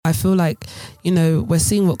I feel like, we're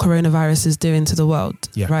seeing what coronavirus is doing to the world,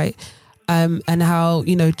 right? And how,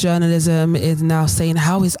 journalism is now saying,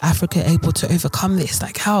 how is Africa able to overcome this?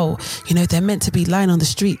 Like how, they're meant to be lying on the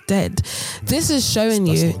street dead. This is showing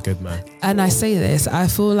That's you, not good, man. And I say this, I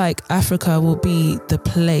feel like Africa will be the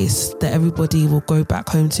place that everybody will go back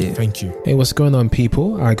home to. Thank you. Hey, what's going on,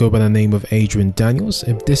 people? I go by the name of Adrian Daniels.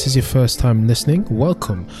 If this is your first time listening,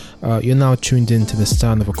 welcome. You're now tuned in to the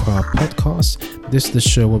Sound of Accra podcast. This is the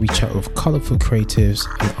show where we chat with colourful creatives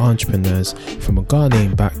and entrepreneurs from a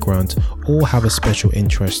Ghanaian background, all have a special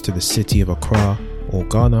interest to the city of Accra or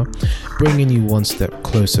Ghana, bringing you one step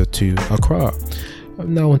closer to Accra.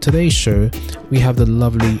 Now on today's show, we have the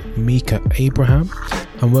lovely Mika Abraham,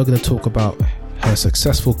 and we're going to talk about her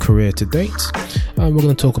successful career to date, and we're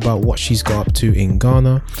going to talk about what she's got up to in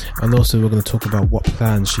Ghana, and also we're going to talk about what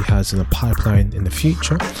plans she has in the pipeline in the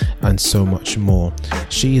future, and so much more.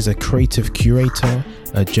 She is a creative curator,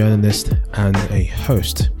 a journalist, and a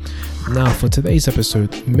host. Now for today's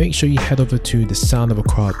episode, make sure you head over to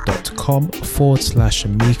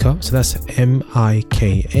thesoundofaccra.com/Mika, so that's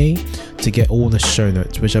MIKA, to get all the show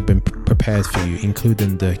notes which have been prepared for you,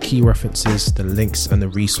 including the key references, the links, and the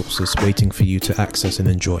resources waiting for you to access and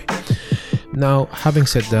enjoy. Now, having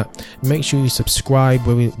said that, make sure you subscribe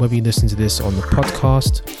whether you listen to this on the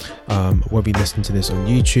podcast, whether you listen to this on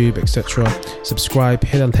YouTube, etc. Subscribe,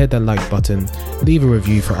 hit that like button, leave a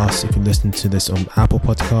review for us if you listen to this on Apple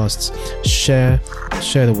Podcasts, share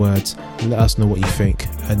the words, let us know what you think,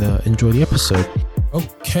 and enjoy the episode.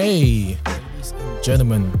 Okay, ladies and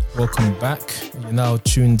gentlemen, welcome back. You're now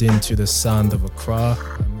tuned in to the Sound of Accra.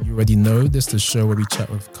 You already know this is the show where we chat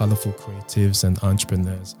with colourful creatives and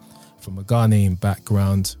entrepreneurs from a Ghanaian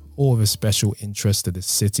background, all with a special interest to the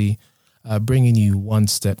city, bringing you one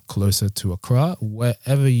step closer to Accra,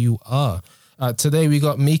 wherever you are. Today we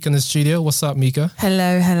got Mika in the studio. What's up, Mika? Hello.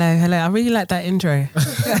 I really like that intro.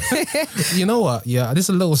 You know what? Yeah, this is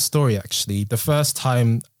a little story actually. The first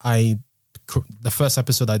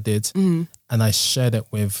episode I did, and I shared it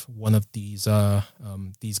with one of these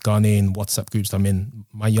Ghanaian WhatsApp groups I'm in,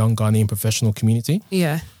 my young Ghanaian professional community.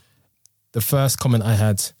 Yeah. The first comment I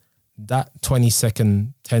had, that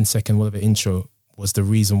 20-second, 10-second, whatever intro was the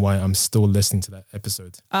reason why I'm still listening to that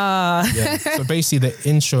episode. Yeah. So basically the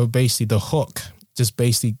intro, the hook, just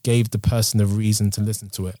basically gave the person a reason to listen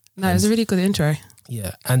to it. No, it was a really good intro.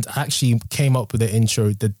 Yeah. And I actually came up with the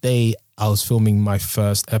intro the day I was filming my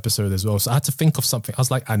first episode as well. So I had to think of something. I was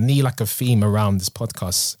like, I need like a theme around this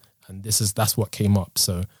podcast. And that's what came up.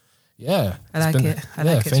 So yeah. I like it.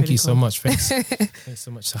 Thank you so much. Thanks so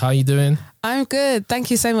much. How are you doing? I'm good. Thank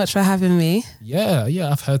you so much for having me. Yeah.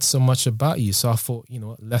 I've heard so much about you. So I thought,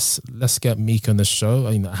 let's get Mika on the show.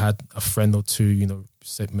 I had a friend or two,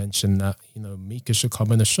 mention that, Mika should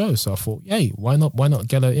come on the show. So I thought, hey, why not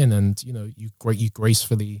get her in? And, you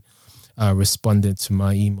gracefully responded to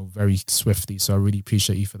my email very swiftly. So I really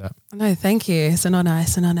appreciate you for that. No, thank you. It's an honor.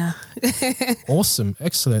 Awesome.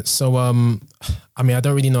 Excellent. So, I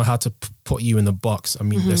don't really know how to put you in the box.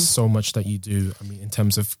 There's so much that you do. In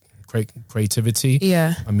terms of creativity.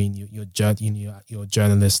 Yeah. You're a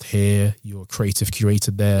journalist here. You're a creative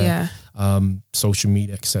curator there. Yeah. Social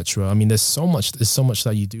media, etc. There's so much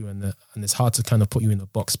that you do, and it's hard to kind of put you in a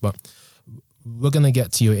box. But we're gonna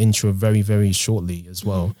get to your intro very, very shortly as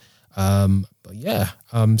well. So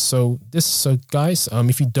guys,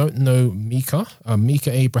 if you don't know Mika,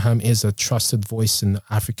 Mika Abraham is a trusted voice in the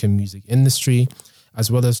African music industry, as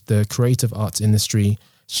well as the creative arts industry.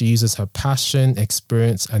 She uses her passion,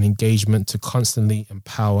 experience, and engagement to constantly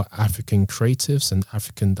empower African creatives and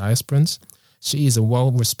African diasporans. She is a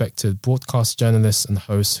well-respected broadcast journalist and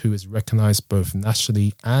host who is recognized both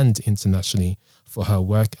nationally and internationally for her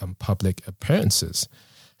work and public appearances.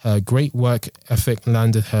 Her great work ethic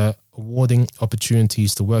landed her awarding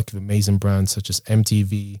opportunities to work with amazing brands such as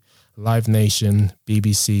MTV, Live Nation,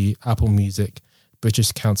 BBC, Apple Music,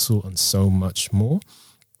 British Council, and so much more.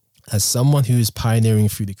 As someone who is pioneering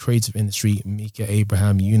through the creative industry, Mika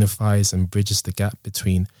Abraham unifies and bridges the gap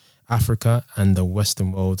between Africa and the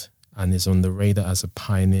Western world, and is on the radar as a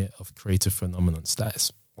pioneer of creative phenomenon. That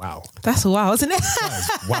is wow. That's wow, isn't it? That is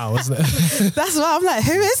wow, isn't it? That's wow. I'm like,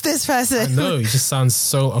 who is this person? I know, he just sounds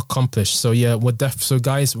so accomplished. So yeah, so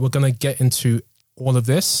guys, we're gonna get into all of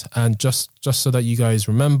this, and just so that you guys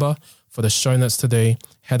remember, for the show notes today,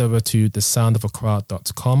 head over to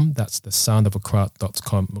thesoundofaccra.com. That's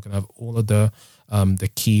thesoundofaccra.com. We're gonna have all of the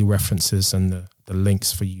key references and the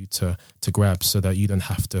links for you to grab, so that you don't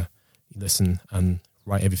have to listen and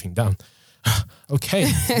write everything down.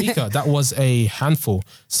 Okay, Mika, that was a handful.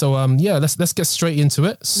 So let's get straight into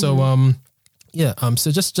it. So Yeah.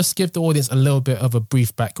 So just give the audience a little bit of a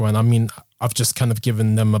brief background. I mean, I've just kind of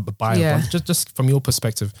given them a bio, but just from your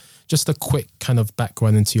perspective, just a quick kind of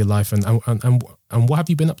background into your life and what have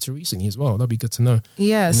you been up to recently as well? That'd be good to know.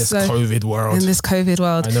 Yeah. In this COVID world. In this COVID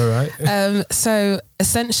world. I know, right? So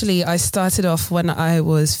essentially I started off when I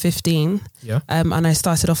was 15. Yeah. And I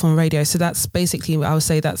started off on radio. So that's basically, I would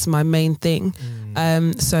say that's my main thing.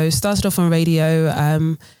 So started off on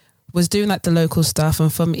radio, was doing like the local stuff. I'm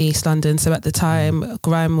from East London. So at the time,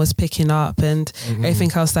 grime was picking up and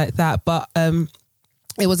everything else like that. But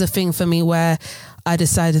it was a thing for me where I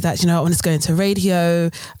decided that, I want to go into radio.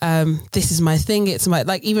 This is my thing. It's my,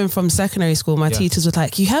 like, even from secondary school, my teachers were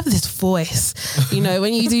like, you have this voice,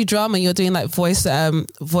 when you do drama, you're doing like voice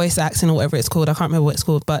acting or whatever it's called. I can't remember what it's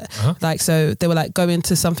called, but like, so they were like, go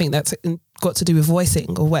into something that's got to do with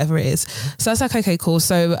voicing or whatever it is. So I was like, okay, cool.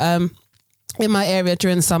 So, in my area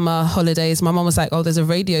during summer holidays, my mum was like, oh, there's a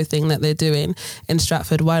radio thing that they're doing in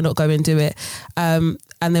Stratford. Why not go and do it?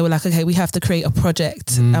 And they were like, okay, we have to create a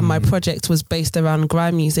project. And my project was based around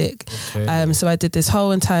grime music. Okay. So I did this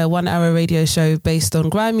whole entire 1 hour radio show based on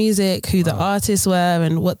grime music, who the artists were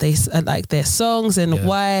and what they like their songs and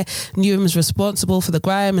why Newham was responsible for the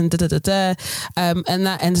grime and da-da-da-da. And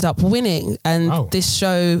that ended up winning. And this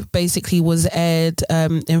show basically was aired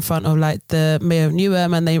in front of like the mayor of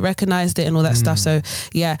Newham and they recognized it and all that stuff. So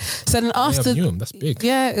yeah. So then after Newham, that's big.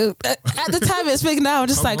 Yeah. At the time it's big now. I'm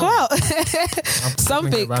just wow.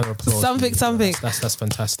 Something. That's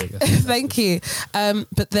fantastic. Thank you.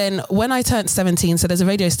 But then when I turned 17, so there's a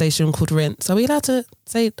radio station called Rinse. Am I allowed to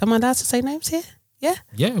say names here? Yeah?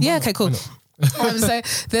 Yeah, okay, cool. So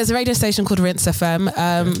there's a radio station called Rinse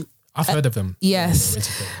FM. I've heard of them. Yes.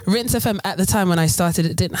 Rinse FM at the time when I started,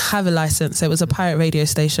 it didn't have a license. So it was a pirate radio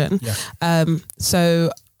station. Yeah.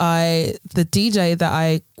 So the DJ that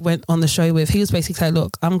I went on the show with, he was basically like,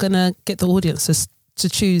 look, I'm going to get the audience to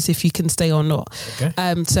choose if you can stay or not.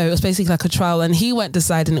 Okay. So it was basically like a trial and he went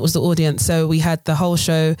deciding it was the audience. So we had the whole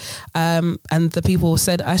show and the people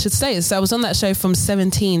said I should stay. So I was on that show from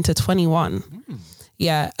 17 to 21.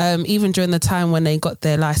 Yeah. Even during the time when they got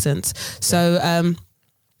their license. So,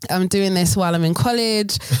 I'm doing this while I'm in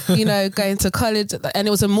college, going to college, and it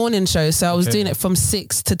was a morning show. So I was doing it from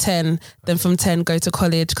 6 to 10, then from 10, go to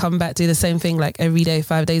college, come back, do the same thing like every day,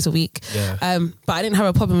 5 days a week. Yeah. But I didn't have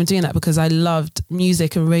a problem with doing that because I loved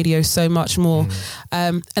music and radio so much more.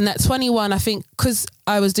 And at 21, I think because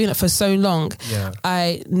I was doing it for so long,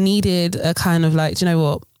 I needed a kind of like, do you know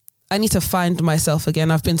what? I need to find myself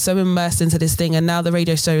again. I've been so immersed into this thing and now the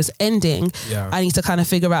radio show is ending. Yeah. I need to kind of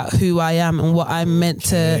figure out who I am and what I'm meant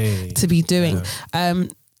to be doing. Yeah.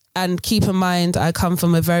 And keep in mind, I come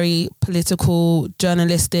from a very political,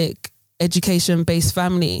 journalistic, education-based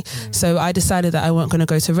family. So I decided that I wasn't going to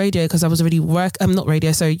go to radio because I was already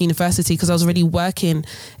university, because I was already working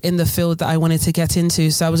in the field that I wanted to get into.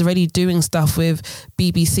 So I was already doing stuff with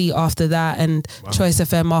BBC after that and Choice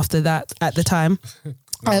FM after that at the time.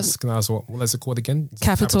 Can I ask what is it called again?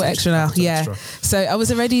 Capital Extra now. Yeah. Extra. So I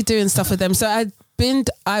was already doing stuff with them. So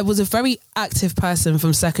I was a very active person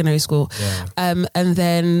from secondary school. Yeah. And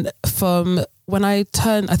then from when I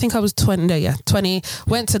turned, I think I was 20,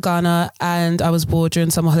 went to Ghana and I was bored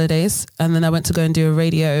during summer holidays. And then I went to go and do a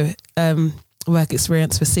radio work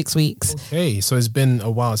experience for 6 weeks. Okay, so it's been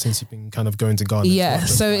a while since you've been kind of going to Ghana. Yeah,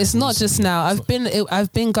 so it's not just now. I've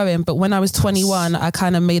been going, but when I was 21, I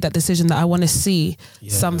kind of made that decision that I want to see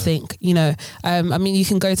something. I mean, you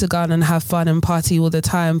can go to Ghana and have fun and party all the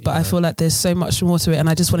time, but I feel like there's so much more to it, and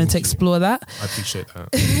I just wanted to explore that. I appreciate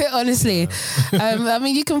that. Honestly, I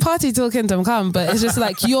mean, you can party till kingdom come, but it's just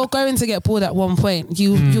like you're going to get bored at one point.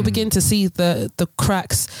 You'll begin to see the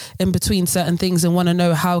cracks in between certain things and want to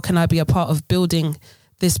know how can I be a part of building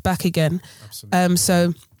this back again.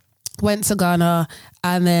 So went to Ghana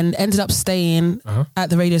and then ended up staying at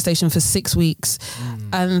the radio station for 6 weeks.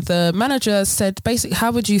 And the manager said, basically,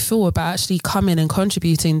 how would you feel about actually coming and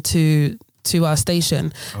contributing to our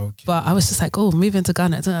station? Okay. But I was just like, moving to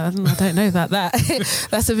Ghana, I don't know about that.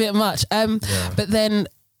 That's a bit much. But then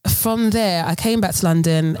from there, I came back to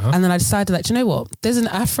London and then I decided that, you know what, there's an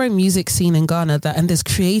Afro music scene in Ghana and there's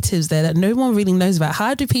creatives there that no one really knows about.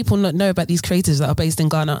 How do people not know about these creatives that are based in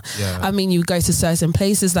Ghana? Yeah. I mean, you go to certain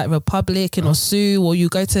places like Republic and Osu, or you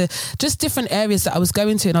go to just different areas that I was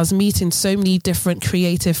going to and I was meeting so many different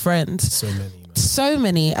creative friends. So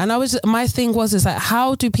many. And my thing was like,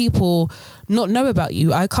 how do people not know about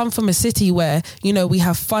you? I come from a city where, we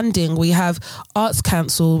have funding, we have Arts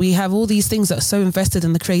Council, we have all these things that are so invested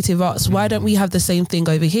in the creative arts. Why don't we have the same thing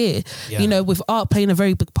over here? Yeah. With art playing a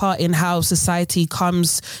very big part in how society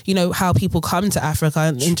comes, how people come to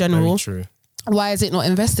Africa in general. Very true. Why is it not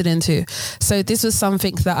invested into? So this was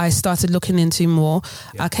something that I started looking into more.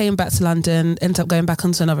 I came back to London, ended up going back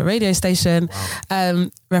onto another radio station,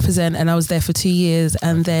 Represent, and I was there for 2 years,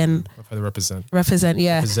 and then I've heard of Represent,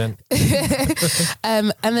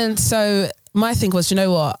 and then so my thing was, you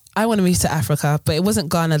know what, I want to move to Africa, but it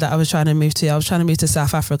wasn't Ghana that I was trying to move to. I was trying to move to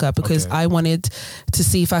South Africa because I wanted to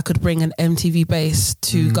see if I could bring an MTV base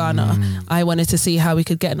to Ghana. I wanted to see how we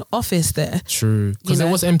could get an office there. True, because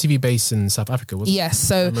there was MTV base in South Africa, wasn't Yes,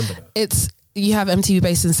 so you have MTV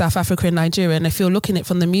based in South Africa and Nigeria, and if you're looking at it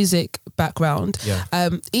from the music background,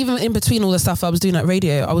 even in between all the stuff I was doing at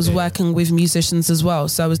radio, I was working with musicians as well.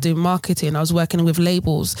 So I was doing marketing, I was working with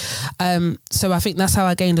labels. So I think that's how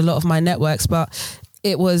I gained a lot of my networks. But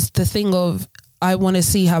it was the thing of, I want to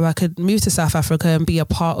see how I could move to South Africa and be a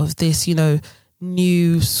part of this, you know,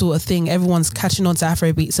 new sort of thing. Everyone's catching on to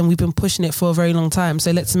Afrobeats and we've been pushing it for a very long time, so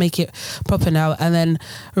let's make it proper now. And then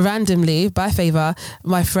randomly, by favour,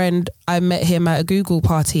 my friend, I met him at a Google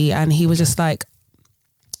party, and he was just like,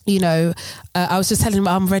 you know, I was just telling him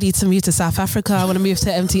I'm ready to move to South Africa, I want to move to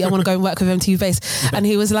MTV, I want to go and work with MTV Base. And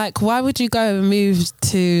he was like, why would you go and move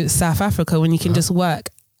to South Africa when you can just work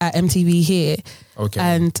at MTV here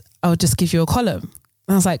and I'll just give you a column?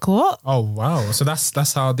 I was like, what? Oh wow! So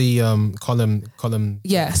that's how the column.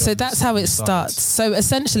 Yeah, so that's how it starts. So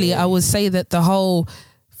essentially, I would say that the whole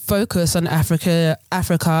focus on African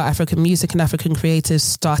music and African creatives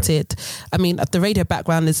started. I mean, the radio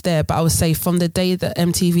background is there, but I would say from the day that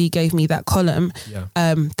MTV gave me that column,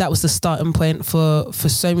 that was the starting point for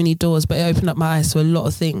so many doors. But it opened up my eyes to a lot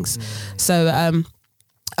of things. So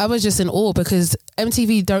I was just in awe, because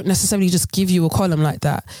MTV don't necessarily just give you a column like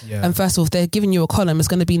that. And first of all, if they're giving you a column, it's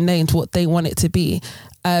going to be named what they want it to be.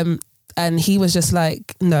 And he was just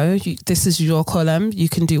like, no, this is your column. You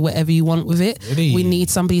can do whatever you want with it. Really? We need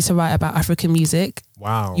somebody to write about African music.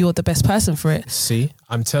 Wow. You're the best person for it. See,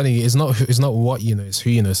 I'm telling you, it's not what you know, it's who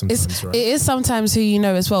you know sometimes, right? It is sometimes who you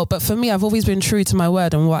know as well. But for me, I've always been true to my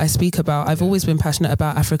word and what I speak about. I've always been passionate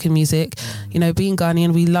about African music. You know, being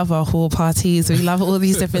Ghanaian, we love our hall parties. We love all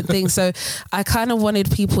these different things. So I kind of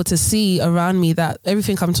wanted people to see around me that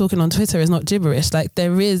everything I'm talking on Twitter is not gibberish. Like,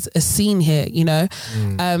 there is a scene here, you know?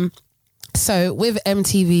 So with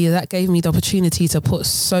MTV, that gave me the opportunity to put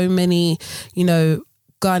so many, you know,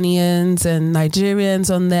 Ghanaians and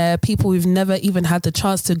Nigerians on there, people who've never even had the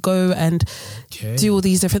chance to go and do all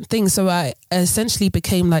these different things. So I essentially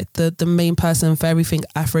became like the main person for everything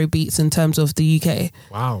Afrobeats in terms of the UK.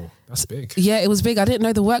 Wow, that's big. Yeah, it was big. I didn't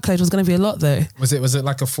know the workload was going to be a lot though. Was it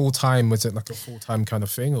like a full-time kind of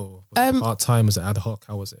thing, or was it part-time? Was it ad hoc?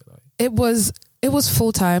 How was it like? It was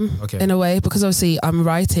full-time in a way, because obviously I'm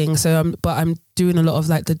writing, but I'm doing a lot of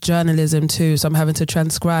like the journalism too. So I'm having to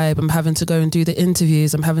transcribe, I'm having to go and do the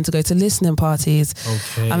interviews, I'm having to go to listening parties.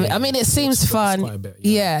 I mean it seems fun.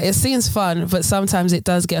 It seems fun, but sometimes it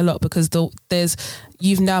does get a lot, because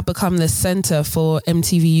you've now become the center for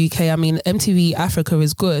MTV UK. I mean, MTV Africa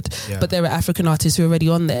is good, but there are African artists who are already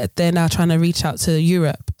on there. They're now trying to reach out to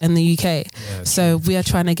Europe and the UK. So we are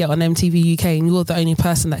trying to get on MTV UK, and you're the only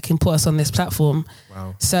person that can put us on this platform.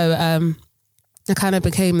 Wow. So I kind of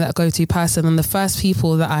became that go-to person, and the first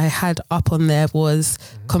people that I had up on there was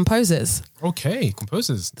composers. Okay,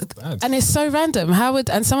 composers. Not bad. And it's so random.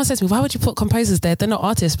 And someone says to me, why would you put composers there? They're not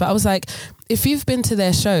artists. But I was like, if you've been to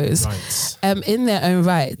their shows, in their own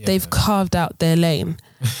right, they've carved out their lane.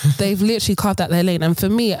 They've literally carved out their lane. And for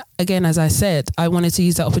me, again, as I said, I wanted to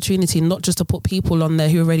use that opportunity not just to put people on there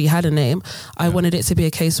who already had a name. I wanted it to be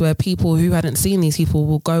a case where people who hadn't seen these people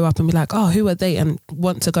will go up and be like, oh, who are they? And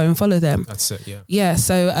want to go and follow them. That's it, Yeah,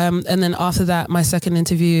 so, and then after that, my second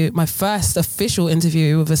interview, my first official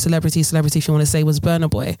interview with a celebrity, if you want to say, was Burna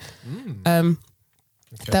Boy.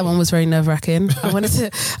 That one was very nerve-wracking. I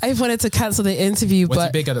wanted to cancel the interview. Was but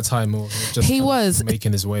he big at the time, or just he was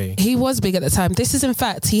making his way? He was big at the time. This is, in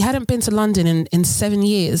fact, he hadn't been to London in 7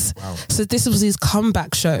 years. Wow. So this was his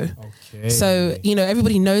comeback show. Okay. So, you know,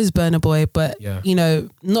 everybody knows Burna Boy, but, you know,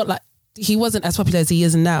 not like, he wasn't as popular as he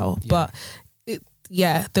is now, but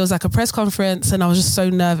there was like a press conference and I was just so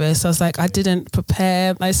nervous. I was like, I didn't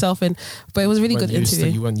prepare myself, but it was a really good interview.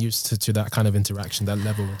 You weren't used to that kind of interaction, that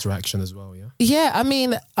level of interaction as well, yeah? Yeah, I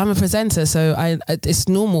mean, I'm a presenter, so it's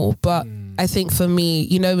normal, but I think for me,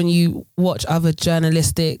 you know, when you watch other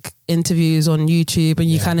journalistic interviews on YouTube and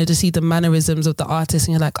you kind of just see the mannerisms of the artist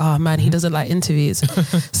and you're like, oh man, he doesn't like interviews.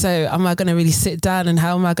 So am I going to really sit down and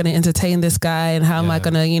how am I going to entertain this guy and how am I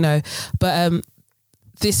going to, you know, but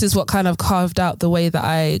this is what kind of carved out the way that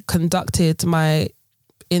I conducted my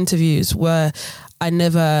interviews, where I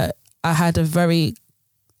had a very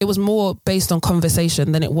it was more based on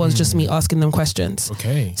conversation than it was just me asking them questions.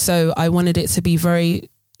 Okay. So I wanted it to be very,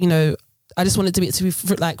 I just wanted it to be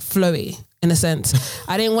like flowy in a sense.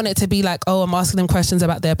 I didn't want it to be like, oh, I'm asking them questions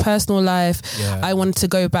about their personal life. Yeah. I wanted to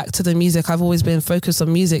go back to the music. I've always been focused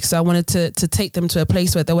on music. So I wanted to take them to a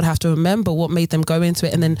place where they would have to remember what made them go into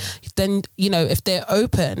it. And then, if they're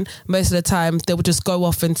open, most of the time they would just go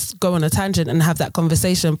off and go on a tangent and have that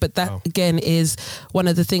conversation. But that again is one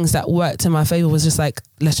of the things that worked in my favor, was just like,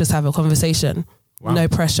 let's just have a conversation. Wow. No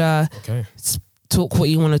pressure. Okay. Talk what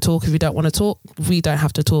you want to talk. If you don't want to talk, we don't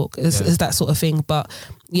have to talk. It's that sort of thing. But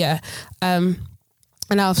yeah, and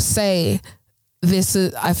I'll say this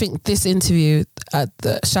is, I think this interview at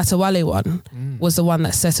the Shatawale one was the one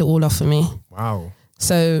that set it all off for me. Wow.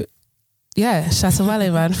 So yeah,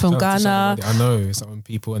 Shatawale man from Ghana. I know some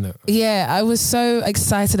people in it. Yeah, I was so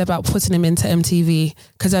excited about putting him into MTV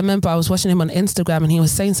because I remember I was watching him on Instagram and he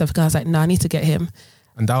was saying something. I was like, no, I need to get him.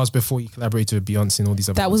 And that was before you collaborated with Beyonce and all these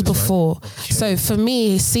other That was before. Right? Okay. So for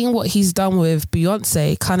me, seeing what he's done with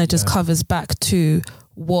Beyonce kind of just covers back to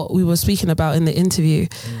what we were speaking about in the interview.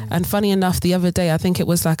 And funny enough, the other day, I think it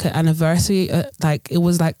was like an anniversary,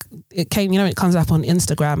 it came, it comes up on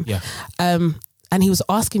Instagram. Yeah. And he was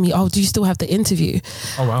asking me, oh, do you still have the interview?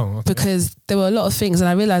 Oh, wow. Okay. Because there were a lot of things. And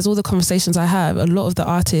I realized all the conversations I have, a lot of the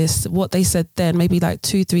artists, what they said then, maybe like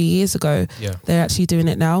 2-3 years ago, they're actually doing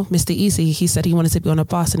it now. Mr. Easy, he said he wanted to be on a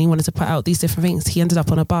bus and he wanted to put out these different things. He ended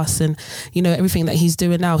up on a bus and, everything that he's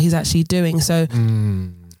doing now, he's actually doing. So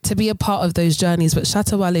to be a part of those journeys. But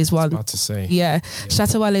Shatawale's one, about to say.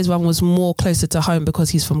 Shatawale's one was more closer to home because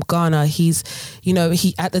he's from Ghana. He's,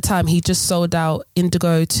 he at the time he just sold out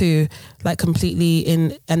Indigo 2 like completely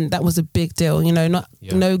and that was a big deal. No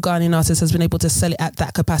Ghanaian artist has been able to sell it at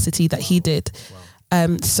that capacity that he did.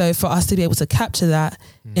 Wow. So for us to be able to capture that,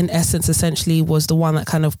 in essence, essentially was the one that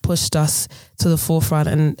kind of pushed us to the forefront,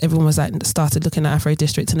 and everyone was like started looking at Afro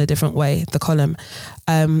District in a different way. The column,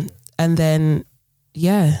 and then.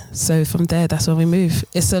 Yeah, so from there, that's when we move.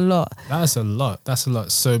 It's a lot. That's a lot.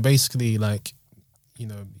 So basically, like,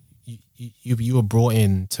 you were brought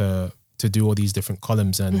in to do all these different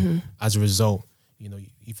columns, and as a result,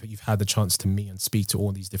 you've had the chance to meet and speak to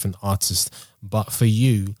all these different artists. But for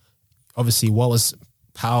you, obviously, what was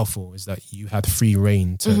powerful is that you had free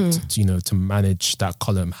reign to manage that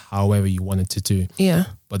column however you wanted to do. Yeah.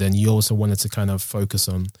 But then you also wanted to kind of focus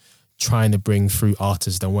on trying to bring through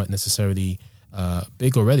artists that weren't necessarily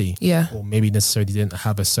big already, or maybe necessarily didn't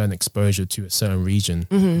have a certain exposure to a certain region.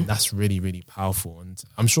 That's really, really powerful, and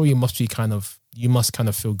I'm sure you must kind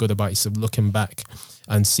of feel good about yourself looking back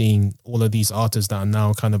and seeing all of these artists that are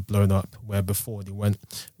now kind of blown up where before they weren't,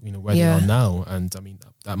 where they are now. And I mean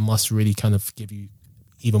that must really kind of give you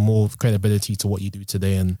even more credibility to what you do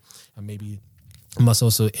today, and maybe it must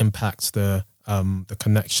also impact the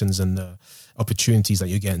connections and the opportunities that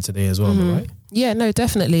you're getting today as well, right? Yeah, no,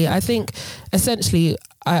 definitely. I think essentially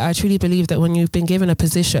I truly believe that when you've been given a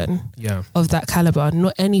position of that caliber,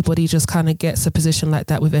 not anybody just kind of gets a position like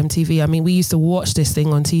that with MTV. I mean, we used to watch this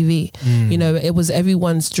thing on TV. It was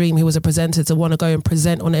everyone's dream who was a presenter to want to go and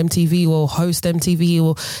present on MTV or host MTV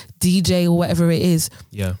or DJ or whatever it is.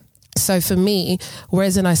 Yeah. So for me,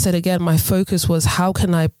 whereas then I said again, my focus was how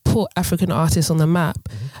can I put African artists on the map?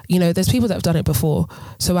 There's people that have done it before,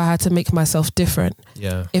 so I had to make myself different.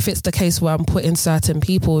 Yeah. If it's the case where I'm putting certain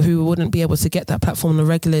people who wouldn't be able to get that platform on a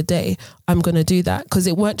regular day, I'm going to do that, because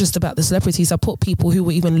it weren't just about the celebrities. I put people who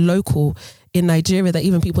were even local in Nigeria that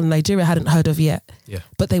even people in Nigeria hadn't heard of yet,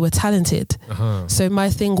 but they were talented. So my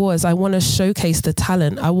thing was, I want to showcase the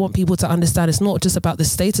talent. I want people to understand it's not just about the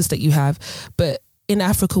status that you have, but in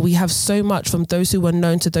Africa, we have so much, from those who are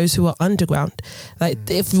known to those who are underground. Like,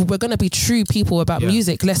 if we're going to be true people about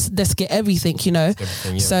music, let's get everything,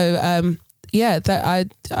 So, that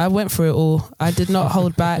I went through it all. I did not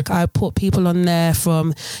hold back. I put people on there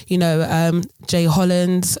from, Jay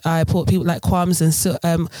Holland. I put people like Quams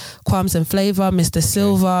and Flavor, Mr.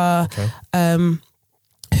 Silver.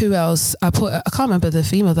 Who else? I can't remember the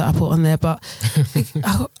female that I put on there, but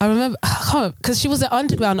I remember, because she was an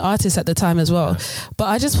underground artist at the time as well. But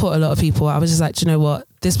I just put a lot of people. I was just like, do you know what?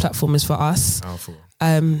 This platform is for us. Powerful.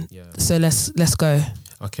 So let's go.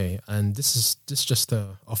 Okay, and this is just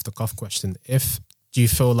a off the cuff question. Do you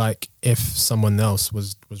feel like if someone else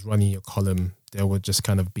was running your column, they would just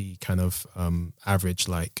kind of be average,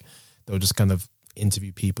 like they'll just kind of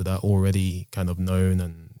interview people that are already kind of known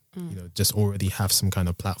and just already have some kind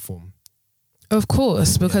of platform? Of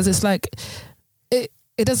course, because it's like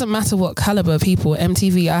it doesn't matter what caliber of people.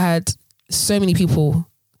 MTV, I had so many people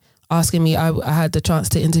asking me. I had the chance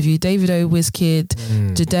to interview Davido, Wizkid,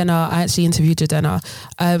 Jadena. I actually interviewed Jadena.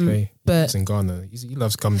 But But he's in Ghana. He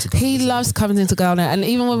loves coming to Ghana. He loves coming to Ghana. And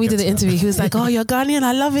even when we did the interview, he was like, "Oh, you're Ghanaian.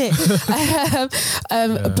 I love it."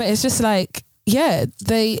 But it's just like, yeah,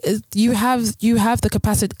 you have the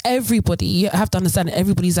capacity. Everybody, you have to understand that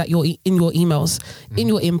everybody's in your emails, in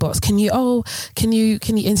your inbox. Can you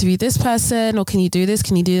interview this person, or can you do this?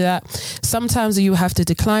 Can you do that? Sometimes you have to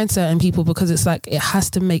decline certain people because it's like, it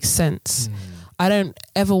has to make sense. I don't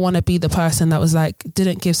ever want to be the person that was like,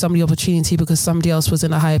 didn't give somebody opportunity because somebody else was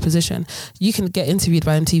in a higher position. You can get interviewed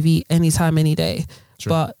by MTV anytime, any day. True.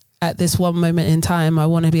 But at this one moment in time, I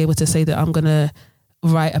want to be able to say that I'm going to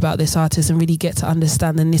write about this artist and really get to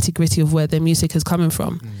understand the nitty gritty of where their music is coming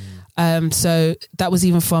from. So that was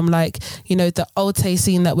even from like, you know, the Olte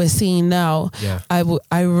scene that we're seeing now. Yeah.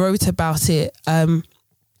 I wrote about it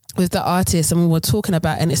with the artist, and we were talking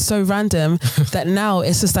about it, and it's so random that now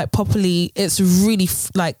it's just like properly, it's really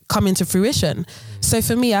like coming to fruition. So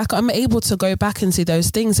for me, I'm able to go back into those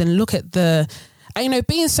things and look at you know,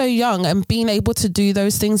 being so young and being able to do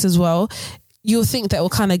those things as well, you'll think that will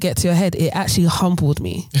kind of get to your head. It actually humbled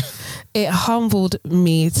me. It humbled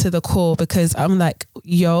me to the core, because I'm like,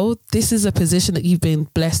 yo, this is a position that you've been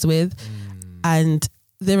blessed with. And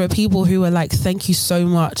there are people who are like, thank you so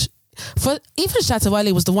much. For even Shatta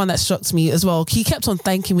Wale was the one that shocked me as well. He kept on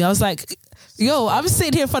thanking me. I was like, yo, I'm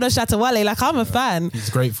sitting here in front of Shatta Wale, like I'm a fan. He's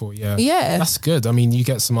grateful, yeah. That's good. I mean, you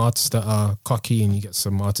get some artists that are cocky and you get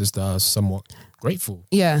some artists that are somewhat grateful.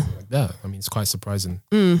 Yeah. Like that. I mean, it's quite surprising.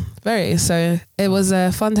 Very. So it was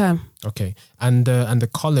a fun time. Okay. And the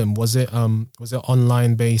column, was it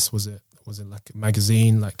online based? Was it like a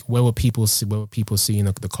magazine? Like where were people seeing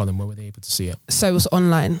the column? Where were they able to see it? So it was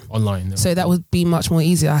online. Online. So that would be much more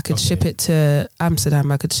easier. I could ship it to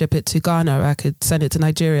Amsterdam. I could ship it to Ghana. I could send it to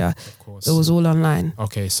Nigeria. Of course. It was all online.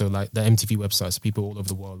 Okay. So like the MTV websites, people all over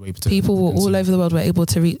the world were able to. People all over the world were able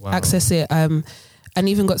to access it. And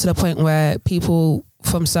even got to the point where people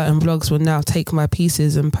from certain blogs will now take my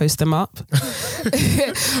pieces and post them up.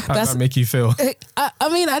 How does that make you feel? I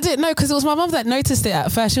mean, I didn't know, because it was my mum that noticed it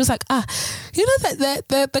at first. She was like, you know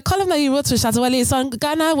that the column that you wrote for Shatta Wale is on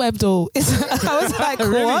Ghana Web though. I was like,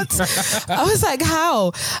 what? I was like,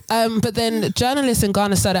 how? But then journalists in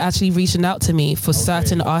Ghana started actually reaching out to me for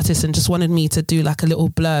certain artists and just wanted me to do like a little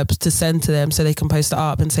blurb to send to them so they can post it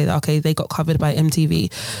up and say that, okay, they got covered by MTV.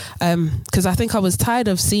 Because I think I was tired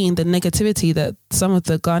of seeing the negativity that some of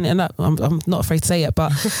the Ghanaian, I'm not afraid to say it,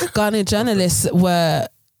 but Ghanaian journalists were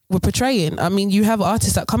portraying. I mean, you have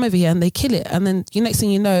artists that come over here and they kill it, and then next thing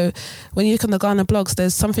you know, when you look on the Ghana blogs,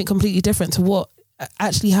 there's something completely different to what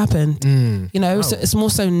actually happened. You know, so it's more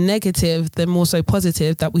so negative than more so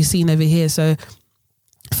positive that we've seen over here. So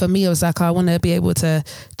for me, it was like, I want to be able to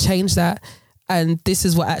change that, and this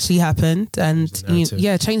is what actually happened, and change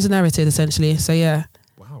the narrative essentially. So yeah.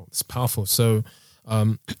 Wow, it's powerful. So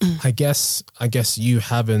I guess you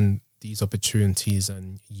having these opportunities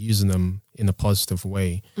and using them in a positive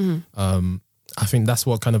way, I think that's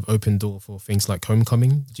what kind of opened door for things like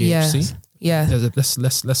Homecoming, GHC. Yeah. Let's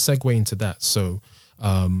segue into that. So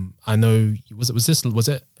I know was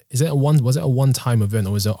it a one-time event,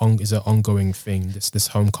 or is it an ongoing thing, this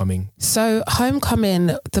Homecoming? So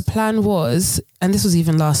Homecoming, the plan was, and this was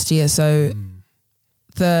even last year, so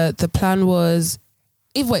the plan was,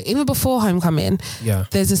 even before Homecoming,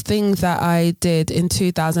 there's this thing that I did in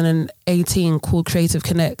 2018 called Creative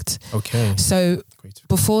Connect. Okay. So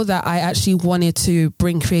before that, I actually wanted to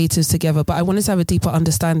bring creatives together, but I wanted to have a deeper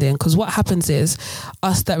understanding, because what happens is,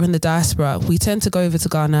 us that are in the diaspora, we tend to go over to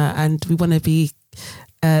Ghana and we want to be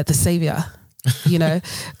the savior. You know,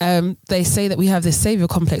 they say that we have this savior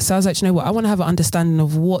complex. So I was like, you know what, I want to have an understanding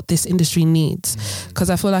of what this industry needs,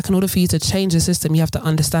 because I feel like in order for you to change the system, you have to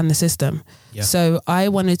understand the system. So I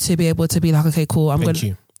wanted to be able to be like, okay, cool, I'm going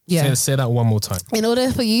to say that one more time. In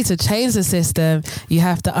order for you to change the system, you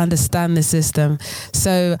have to understand the system.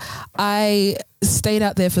 So I stayed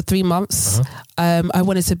out there for 3 months. I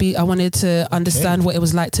wanted to understand what it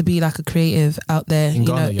was like to be like a creative out there in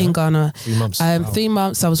Ghana. 3 months. 3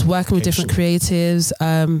 months I was working with different creatives,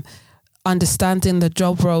 understanding the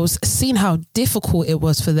job roles, seeing how difficult it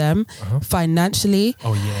was for them financially.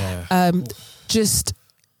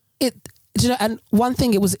 And one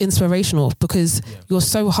thing, it was inspirational, because you're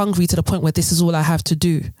so hungry to the point where this is all I have to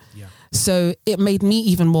do. So it made me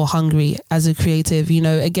even more hungry as a creative. You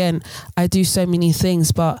know, again, I do so many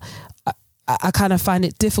things, but I kind of find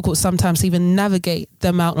it difficult sometimes to even navigate the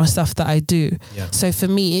amount of stuff that I do. So for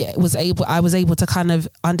me, I was able to kind of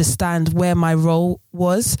understand where my role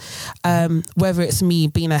was, whether it's me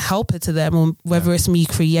being a helper to them or whether it's me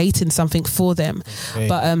creating something for them.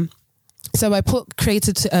 But so I put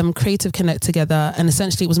Creative Connect together, and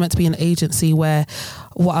essentially it was meant to be an agency where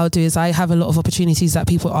what I'll do is I have a lot of opportunities that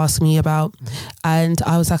people ask me about, and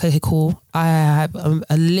I was like, okay, cool. I have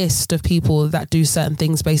a list of people that do certain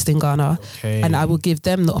things based in Ghana, and I will give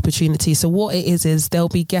them the opportunity. So what it is they'll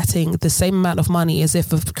be getting the same amount of money as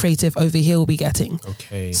if a creative over here will be getting.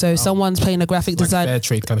 So someone's paying a graphic design, fair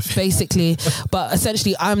trade kind of thing. Basically, but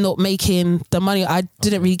essentially I'm not making the money. I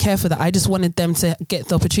didn't really care for that. I just wanted them to get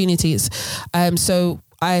the opportunities. So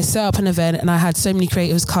I set up an event and I had so many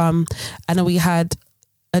creatives come, and then we had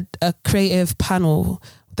a creative panel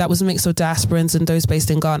that was a mix of diasporans and those based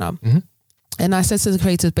in Ghana. And I said to the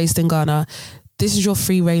creators based in Ghana, this is your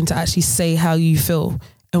free reign to actually say how you feel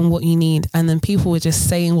and what you need. And then people were just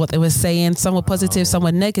saying what they were saying. Some were positive, some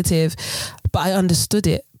were negative, but I understood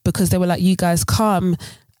it because they were like, you guys come,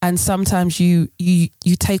 and sometimes you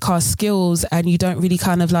take our skills and you don't really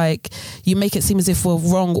kind of like, you make it seem as if we're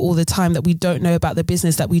wrong all the time, that we don't know about the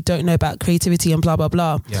business, that we don't know about creativity and blah, blah,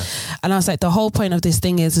 blah. Yeah. And I was like, the whole point of this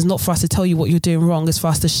thing is not for us to tell you what you're doing wrong, it's for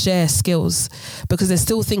us to share skills, because there's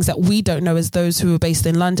still things that we don't know as those who are based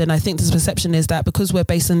in London. I think this perception is that because we're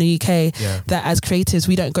based in the UK, that as creatives,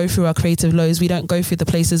 we don't go through our creative lows, we don't go through the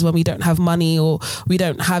places when we don't have money or we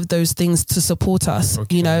don't have those things to support us,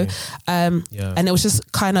 you know? And it was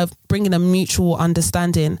just kind of bringing a mutual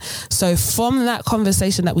understanding. So from that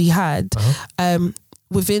conversation that we had,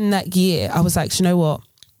 within that year, I was like, you know what?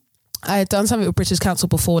 I had done something with British Council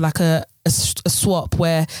before, like a swap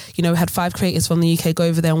where, you know, we had 5 creators from the UK go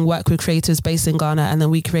over there and work with creators based in Ghana, and then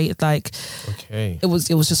we created like, it was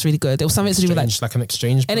just really good. It was something to do with like an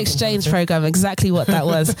exchange program, exactly what that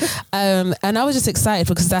was. And I was just excited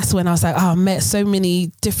because that's when I was like, I met so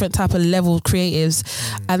many different type of level creatives.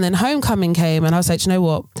 And then Homecoming came and I was like, you know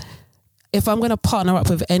what? If I'm going to partner up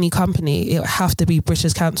with any company, it would have to be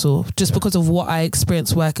British Council, just because of what I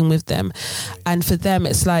experienced working with them. And for them,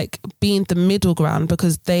 it's like being the middle ground,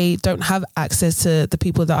 because they don't have access to the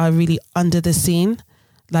people that are really under the scene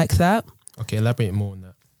like that. Okay, elaborate more on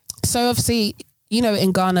that. So obviously, you know,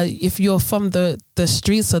 in Ghana, if you're from the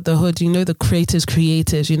streets of the hood, you know the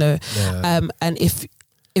creators, you know. And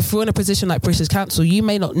if we're in a position like British Council, you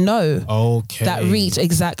may not know that reach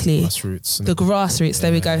exactly. The grassroots,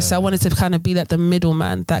 there we go. So I wanted to kind of be like the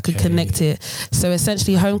middleman that could connect it. So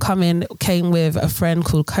essentially Homecoming came with a friend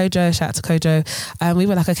called Kojo, shout out to Kojo. And we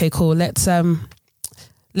were like, okay, cool, let's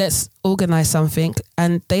organize something.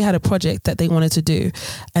 And they had a project that they wanted to do.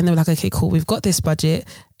 And they were like, okay, cool, we've got this budget.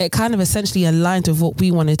 It kind of essentially aligned with what we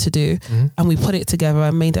wanted to do. And we put it together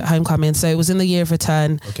and made it Homecoming. So it was in the year of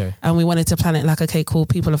return. And we wanted to plan it like, okay, cool,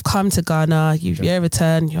 people have come to Ghana, year of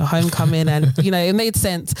return, you're Homecoming. And, you know, it made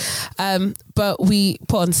sense. But we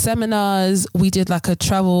put on seminars. We did like a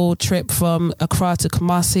travel trip from Accra to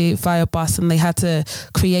Kumasi via bus, and they had to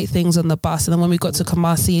create things on the bus. And then when we got to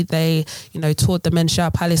Kumasi, they, you know, toured the Menshire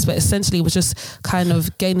Palace. But essentially it was just kind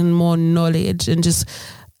of gaining more knowledge and just...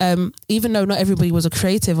 even though not everybody was a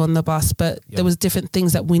creative on the bus, but there was different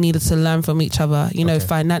things that we needed to learn from each other, you know,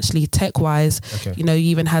 financially, tech-wise, you know, you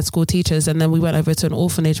even had school teachers. And then we went over to an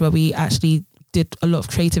orphanage where we actually did a lot of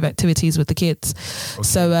creative activities with the kids.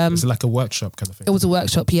 So it was like a workshop kind of thing. It was a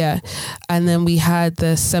workshop, yeah. And then we had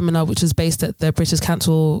the seminar, which was based at the British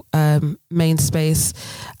Council main space.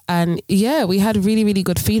 And yeah, we had really, really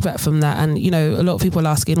good feedback from that. And, you know, a lot of people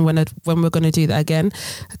asking when we're going to do that again.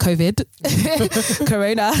 COVID,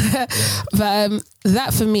 Corona. But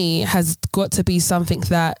that for me has got to be something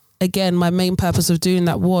that, again, my main purpose of doing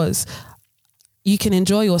that was, you can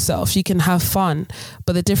enjoy yourself, you can have fun,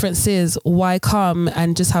 but the difference is, why come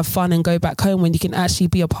and just have fun and go back home when you can actually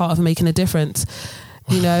be a part of making a difference?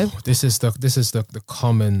 You know, this is the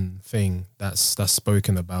common thing that's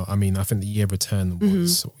spoken about. I mean, I think the year of return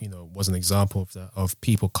was was an example of that, of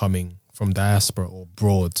people coming from diaspora or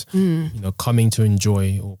abroad, you know, coming to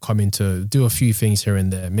enjoy or coming to do a few things here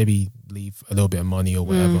and there, maybe leave a little bit of money or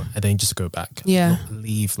whatever, and then just go back. Yeah,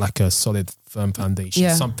 leave like a solid, firm foundation.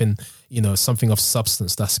 Something, you know, something of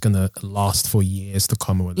substance that's gonna last for years to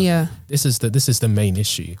come. Or whatever. Yeah, this is the main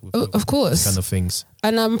issue. Of course, these kind of things.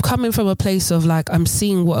 And I'm coming from a place of like, I'm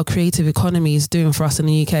seeing what a creative economy is doing for us in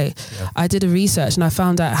the UK. Yeah. I did a research and I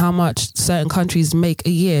found out how much certain countries make a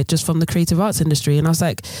year just from the creative arts industry, and I was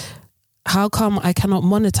like, how come I cannot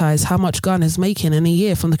monetize how much Ghana is making in a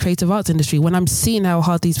year from the creative arts industry when I'm seeing how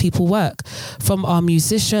hard these people work, from our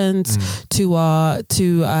musicians to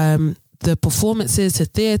the performances, to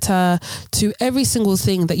theatre, to every single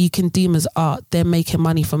thing that you can deem as art, they're making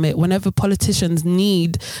money from it. Whenever politicians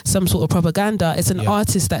need some sort of propaganda, it's an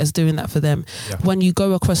artist that is doing that for them. Yeah. When you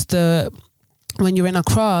go across when you're in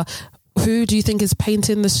Accra, who do you think is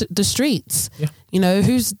painting the streets? Yeah. You know,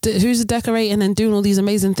 who's decorating and doing all these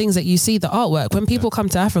amazing things that you see, the artwork. When people come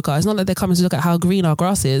to Africa, it's not like they're coming to look at how green our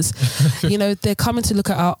grass is. You know, they're coming to look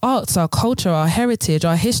at our arts, our culture, our heritage,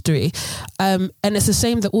 our history. And it's a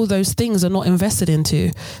shame that all those things are not invested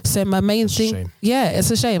into. So my main thing,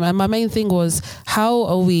 it's a shame. And my main thing was, how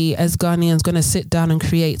are we as Ghanaians going to sit down and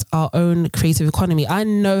create our own creative economy? I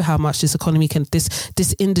know how much this economy can,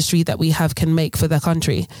 this industry that we have can make for the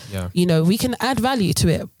country. Yeah. You know, we can add value to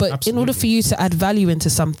it, but in order for you to add value into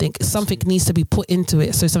something needs to be put into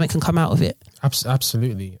it so something can come out of it.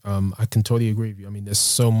 Absolutely. I can totally agree with you. I mean, there's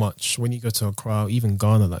so much when you go to Accra, even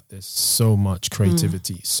Ghana, like there's so much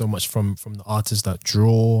creativity, so much from the artists that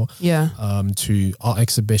draw, to art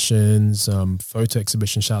exhibitions, photo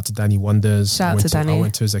exhibitions. Shout out to Danny Wonders. I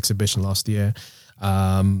went to his exhibition last year.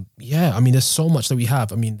 I mean, there's so much that we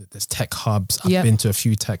have. I mean, there's tech hubs. I've been to a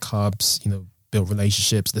few tech hubs, you know, build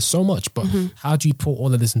relationships. There's so much, but how do you put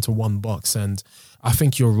all of this into one box? And I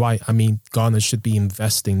think you're right. I mean, Ghana should be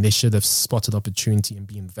investing. They should have spotted opportunity and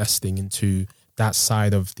be investing into that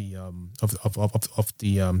side of the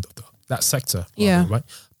that sector. Right.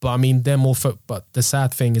 But I mean, they're more. But the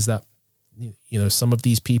sad thing is that, you know, some of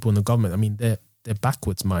these people in the government, I mean, they're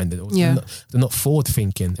backwards minded. They're not forward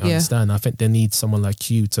thinking. I understand. I think they need someone like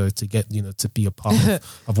you to get, you know, to be a part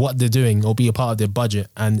of what they're doing, or be a part of their budget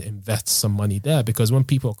and invest some money there. Because when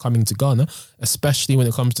people are coming to Ghana, especially when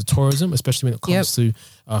it comes to tourism, especially when it comes to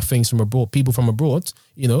things from abroad, people from abroad,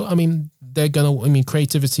 you know, I mean,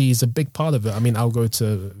 creativity is a big part of it. I mean, I'll go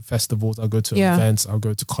to festivals, I'll go to events, I'll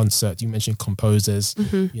go to concerts. You mentioned composers,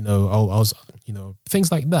 you know, I was, you know,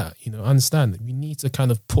 things like that. You know, I understand that we need to kind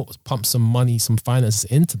of pump some money, some finances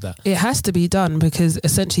into that. It has to be done, because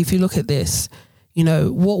essentially, if you look at this, you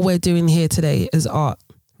know, what we're doing here today is art,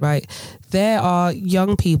 right? There are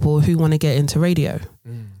young people who want to get into radio.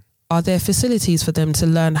 Are there facilities for them to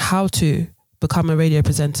learn how to become a radio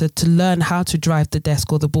presenter, to learn how to drive the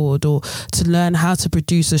desk or the board, or to learn how to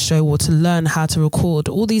produce a show, or to learn how to record,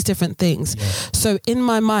 all these different things. So in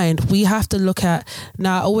my mind, we have to look at,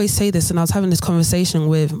 now I always say this, and I was having this conversation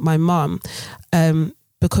with my mum,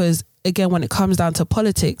 because again, when it comes down to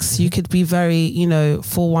politics, you could be very, you know,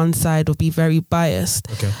 for one side, or be very biased.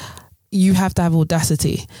 You have to have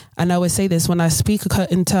audacity. And I always say this, when I speak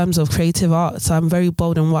in terms of creative arts, I'm very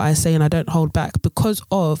bold in what I say, and I don't hold back, because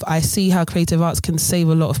I see how creative arts can save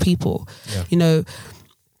a lot of people. You know,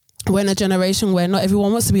 we're in a generation where not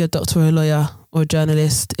everyone wants to be a doctor or a lawyer or a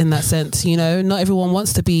journalist in that sense. You know, not everyone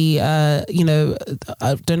wants to be, you know,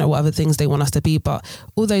 I don't know what other things they want us to be, but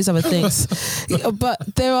all those other things. But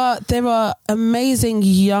there are amazing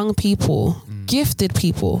young people, gifted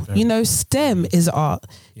people. You know, STEM is art.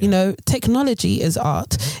 You know, technology is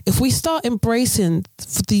art. If we start embracing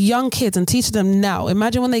the young kids and teaching them now,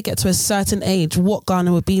 imagine when they get to a certain age, what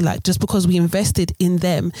Ghana would be like, just because we invested in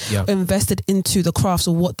them, invested into the crafts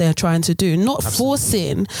of what they're trying to do, not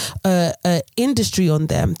forcing industry on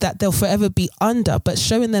them that they'll forever be under, but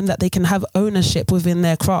showing them that they can have ownership within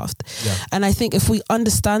their craft. And I think if we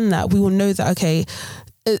understand that, we will know that, okay,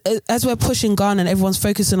 as we're pushing Ghana and everyone's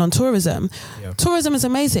focusing on tourism, tourism is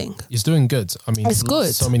amazing. It's doing good. I mean, it's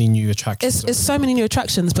good. So many new attractions. It's so many new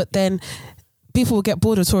attractions, but then people will get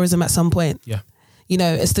bored of tourism at some point. You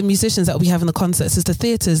know, it's the musicians that we have in the concerts, it's the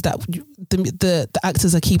theatres that the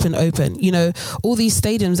actors are keeping open. You know, all these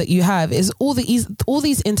stadiums that you have, is all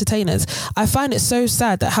these entertainers. I find it so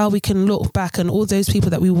sad that how we can look back and all those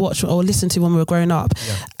people that we watch or listen to when we were growing up,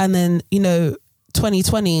 and then, you know,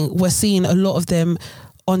 2020, we're seeing a lot of them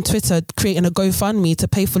on Twitter creating a GoFundMe to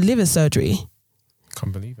pay for liver surgery.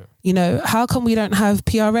 Can't believe it. You know, how come we don't have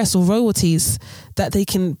PRS or royalties that they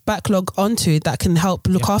can backlog onto that can help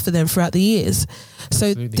look after them throughout the years?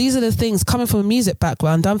 So these are the things, coming from a music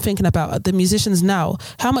background, I'm thinking about the musicians now.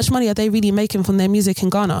 How much money are they really making from their music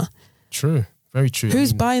in Ghana? True, very true.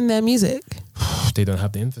 Who's buying their music? They don't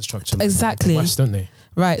have the infrastructure. Exactly. West, don't they?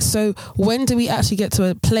 Right. So when do we actually get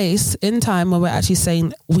to a place in time where we're actually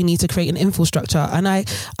saying we need to create an infrastructure? And I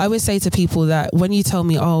always say to people that when you tell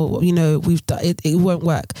me, oh, you know, we've done it, it won't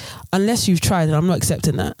work unless you've tried, and I'm not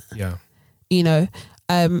accepting that. You know,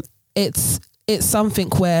 it's something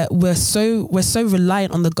where we're so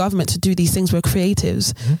reliant on the government to do these things. We're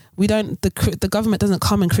creatives. We don't. The government doesn't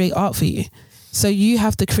come and create art for you. So you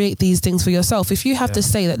have to create these things for yourself. If you have to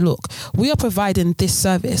say that, look, we are providing this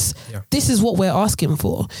service. This is what we're asking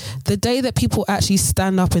for. The day that people actually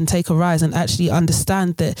stand up and take a rise and actually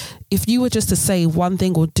understand that if you were just to say one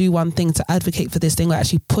thing or do one thing to advocate for this thing or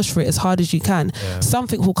actually push for it as hard as you can,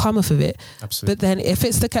 something will come off of it. But then if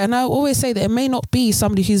it's the case, and I always say that it may not be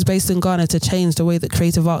somebody who's based in Ghana to change the way that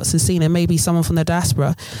creative arts is seen. It may be someone from the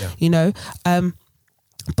diaspora, you know.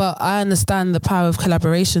 But I understand the power of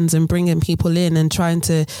collaborations and bringing people in and trying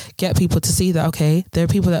to get people to see that, okay, there are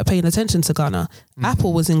people that are paying attention to Ghana.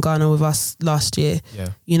 Apple was in Ghana with us last year. Yeah.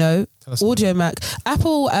 You know, Audio Mac.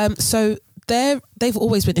 Apple, so they've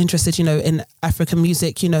always been interested, you know, in African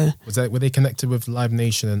music, you know. Were they connected with Live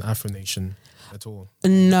Nation and Afro Nation at all?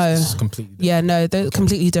 No. It's completely different. Yeah, no, they're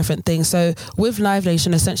completely different things. So with Live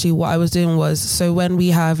Nation, essentially what I was doing was, so when we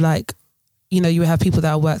have like, you know, you have people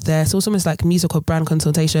that work there. So it's almost like musical brand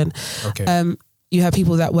consultation. Okay. You have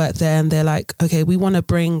people that work there and they're like, okay, we want to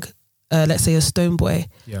bring, let's say a Stone Boy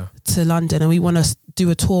to London and we want to do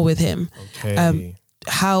a tour with him. Okay.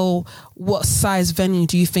 What size venue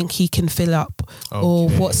do you think he can fill up? Okay. Or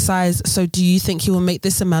what size, so do you think he will make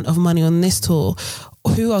this amount of money on this tour?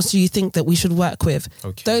 Who else do you think that we should work with?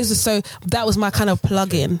 Okay. So that was my kind of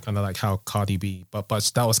plug-in. Kind of like how Cardi B, but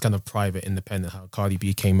that was kind of private, independent, how Cardi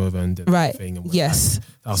B came over and did everything. And yes.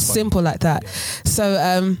 That was simple like that.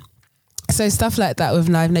 Yeah. So stuff like that with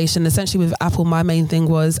Live Nation. Essentially with Apple, my main thing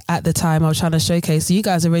was at the time I was trying to showcase, you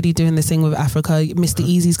guys are already doing this thing with Africa. Mr.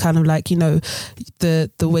 Easy's kind of like, you know, the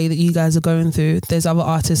way that you guys are going through. There's other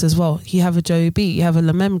artists as well. You have a Joe B, you have a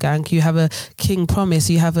Lamem Gang, you have a King Promise,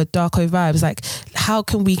 you have a Darko Vibes. Like, how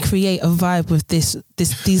can we create a vibe with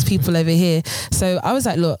these people over here? So I was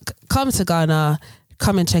like, look, come to Ghana,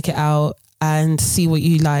 come and check it out and see what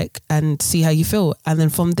you like and see how you feel. And then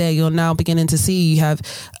from there, you're now beginning to see you have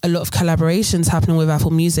a lot of collaborations happening with Apple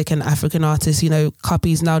Music and African artists. You know,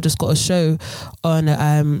 Cuppy's now just got a show on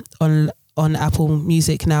Apple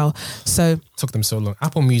Music now. So it took them so long.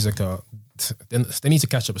 Apple Music they need to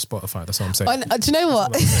catch up with Spotify. That's what I'm saying. Do you know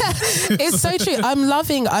what? It's so true. I'm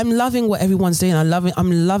loving what everyone's doing. I'm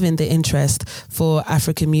loving the interest for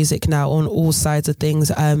African music now on all sides of things.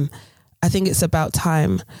 I think it's about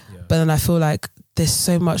time. But then I feel like there's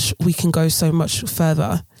so much, we can go so much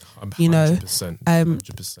further, 100%, you know,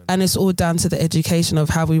 100%. And it's all down to the education of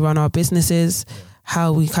how we run our businesses,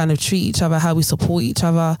 how we kind of treat each other, how we support each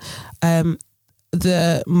other.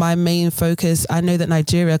 My main focus, I know that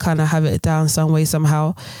Nigeria kind of have it down some way,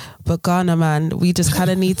 somehow, but Ghana, man, we just kind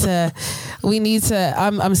of need to,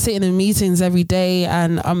 I'm sitting in meetings every day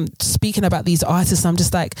and I'm speaking about these artists. I'm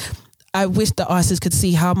just like, I wish the artists could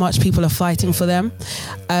see how much people are fighting for them.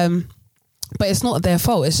 But it's not their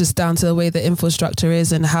fault. It's just down to the way the infrastructure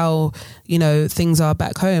is and how, you know, things are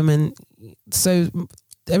back home. And so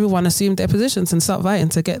everyone assumed their positions and start fighting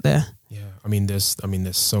to get there. Yeah. I mean, there's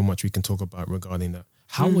so much we can talk about regarding that.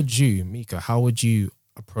 How would you, Mika,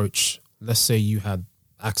 approach, let's say you had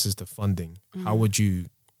access to funding, how would you,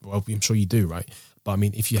 well, I'm sure you do, right? But I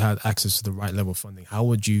mean, if you had access to the right level of funding, how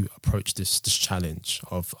would you approach this challenge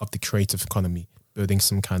of the creative economy, building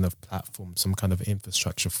some kind of platform, some kind of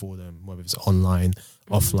infrastructure for them, whether it's online,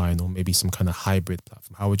 offline, or maybe some kind of hybrid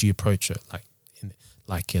platform? How would you approach it,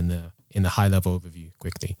 in a high level overview,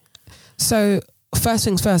 quickly? So first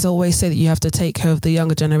things first, I always say that you have to take care of the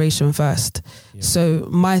younger generation first. Yeah. So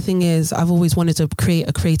my thing is, I've always wanted to create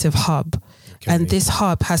a creative hub. Okay. And this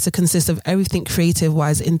hub has to consist of everything creative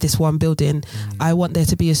wise in this one building. I want there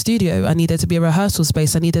to be a studio. I need there to be a rehearsal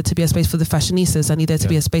space. I need there to be a space for the fashionistas. I need there to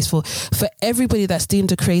be a space for everybody that's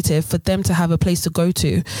deemed a creative, for them to have a place to go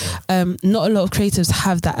to. Not a lot of creatives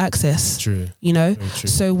have that access. True. You know?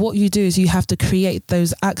 So what you do is you have to create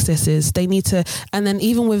those accesses. They need to, and then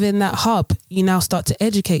even within that hub, you now start to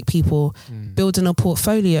educate people, building a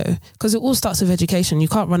portfolio, because it all starts with education. You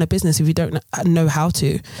can't run a business if you don't know how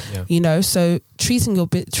to, you know? So treating the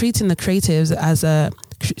creatives as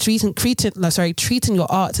treating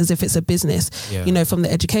your art as if it's a business, you know, from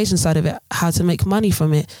the education side of it, how to make money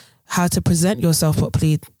from it, how to present yourself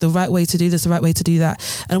properly, the right way to do this, the right way to do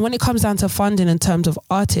that. And when it comes down to funding in terms of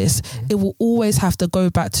artists, it will always have to go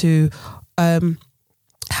back to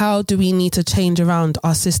how do we need to change around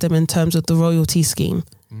our system in terms of the royalty scheme,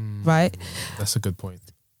 right? That's a good point.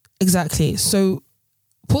 Exactly. So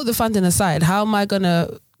put the funding aside. How am I going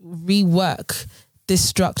to rework this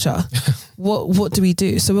structure? What do we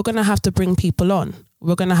do? So we're going to have to bring people on.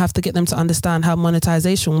 We're going to have to get them to understand how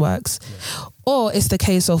monetization works. Or it's the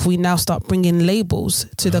case of we now start bringing labels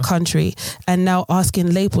to the country and now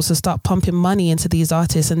asking labels to start pumping money into these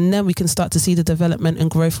artists, and then we can start to see the development and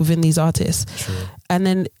growth within these artists. True. And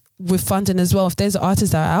then with funding as well, if there's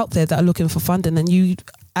artists that are out there that are looking for funding, then you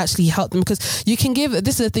actually help them, because you can give,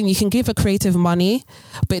 this is the thing, you can give a creative money,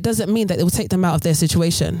 but it doesn't mean that it will take them out of their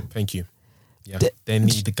situation. Thank you. Yeah, they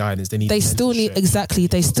need the guidance. They still need, exactly.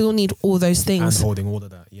 They still need all those things. And holding all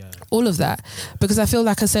of that, all of that, because I feel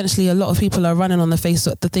like essentially a lot of people are running on the face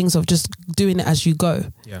of the things of just doing it as you go.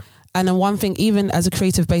 Yeah. And then one thing, even as a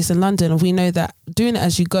creative based in London, we know that doing it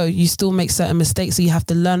as you go, you still make certain mistakes. So you have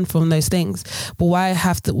to learn from those things. But why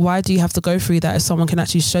do you have to go through that if someone can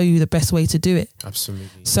actually show you the best way to do it?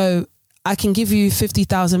 Absolutely. So I can give you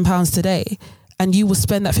 £50,000 today and you will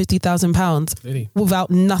spend that £50,000 without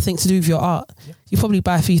nothing to do with your art. Yeah. You probably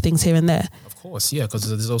buy a few things here and there. Of course, yeah, because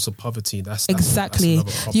there's also poverty. That's exactly.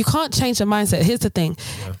 You can't change the mindset. Here's the thing.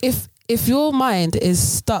 Yeah. If your mind is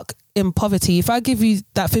stuck in poverty, if I give you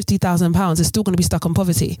that £50,000, it's still going to be stuck on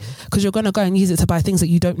poverty because you're going to go and use it to buy things that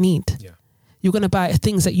you don't need. Yeah. You're going to buy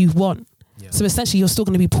things that you want. Yeah. So essentially you're still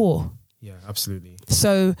going to be poor. Yeah, absolutely.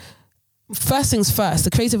 So first things first,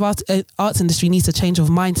 the creative arts industry needs a change of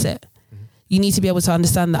mindset. Mm-hmm. You need to be able to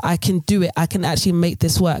understand that I can do it. I can actually make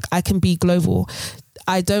this work. I can be global.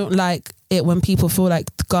 I don't like it when people feel like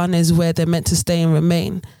Ghana is where they're meant to stay and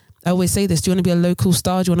remain. I always say this, do you want to be a local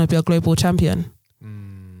star? Do you want to be a global champion?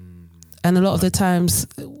 And a lot of the times,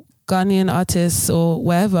 Ghanaian artists or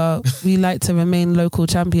wherever, we like to remain local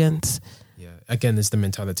champions. Yeah, again, it's the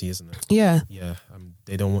mentality, isn't it? Yeah. Yeah,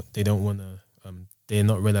 they don't want to. They're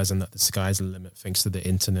not realizing that the sky's the limit thanks to the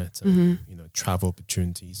internet and travel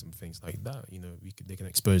opportunities and things like that. They can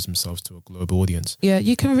expose themselves to a global audience. Yeah,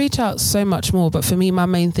 you can reach out so much more. But for me, my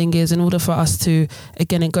main thing is in order for us to,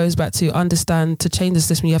 again, it goes back to understand, to change the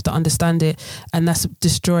system, you have to understand it. And that's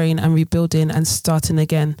destroying and rebuilding and starting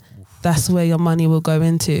again. That's where your money will go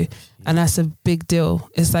into. And that's a big deal.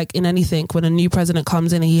 It's like in anything, when a new president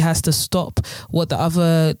comes in and he has to stop what the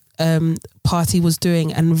other party was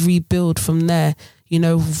doing and rebuild from there,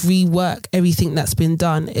 rework everything that's been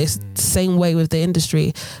done. It's the same way with the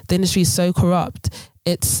industry. The industry is so corrupt.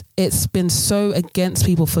 It's been so against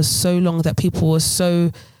people for so long that people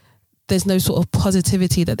are there's no sort of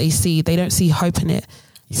positivity that they see. They don't see hope in it.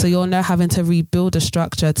 Yeah. So you're now having to rebuild a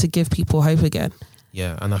structure to give people hope again.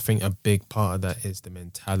 Yeah, and I think a big part of that is the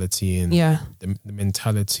mentality and the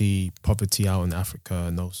mentality, poverty out in Africa,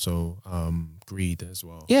 and also greed as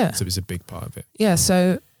well. Yeah. So it's a big part of it. Yeah,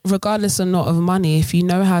 so regardless or not of money, if you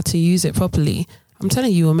know how to use it properly, I'm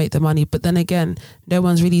telling you will make the money. But then again, no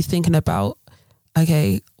one's really thinking about,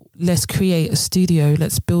 okay, let's create a studio,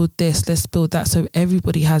 let's build this, let's build that, so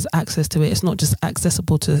everybody has access to it. It's not just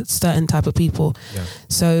accessible to certain type of people. Yeah.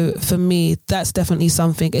 So for me, that's definitely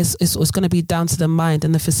something. It's going to be down to the mind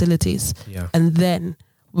and the facilities. Yeah. And then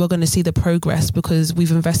we're going to see the progress because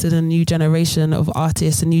we've invested in a new generation of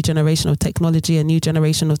artists, a new generation of technology, a new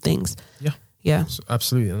generation of things. Yeah. Yeah. So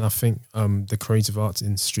absolutely. And I think the creative arts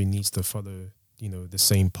industry needs to follow, the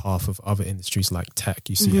same path of other industries like tech.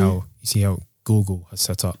 You see how Google has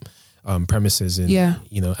set up premises in,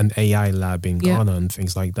 an AI lab in Ghana and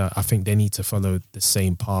things like that. I think they need to follow the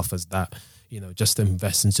same path as that, just to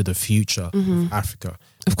invest into the future of Africa.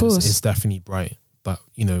 Of course. It's definitely bright, but,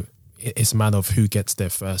 it's a matter of who gets there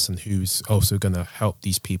first and who's also going to help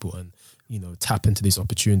these people and, tap into these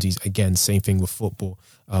opportunities. Again, same thing with football.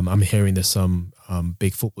 I'm hearing there's some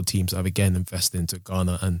big football teams that have again invested into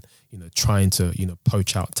Ghana and, trying to,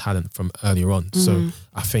 poach out talent from earlier on. So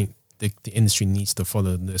I think the industry needs to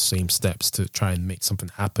follow the same steps to try and make something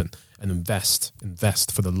happen and invest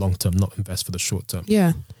for the long term, not invest for the short term.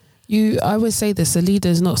 Yeah. I always say this, a leader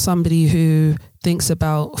is not somebody who thinks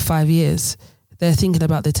about 5 years. They're thinking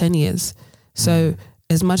about the 10 years. So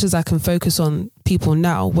as much as I can focus on people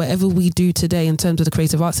now, whatever we do today in terms of the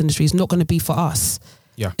creative arts industry is not going to be for us.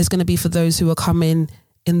 Yeah. It's going to be for those who are coming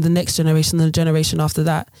in the next generation and the generation after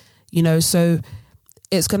that. So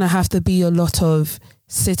it's going to have to be a lot of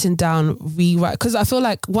sitting down, rewrite, because I feel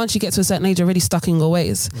like once you get to a certain age, you're already stuck in your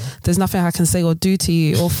ways. There's nothing I can say or do to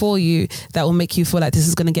you or for you that will make you feel like this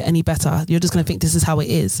is going to get any better. You're just going to think this is how it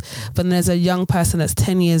is. But then there's a young person that's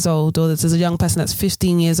 10 years old, or there's a young person that's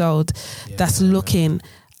 15 years old that's looking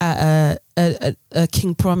at a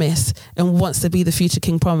King Promise and wants to be the future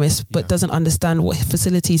King Promise, but doesn't understand what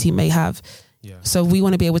facilities he may have. Yeah. So we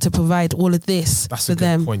want to be able to provide all of this for them. That's a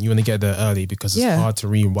good point. You want to get there early because it's hard to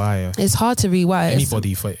rewire. It's hard to rewire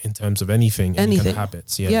anybody in terms of anything. Any kind of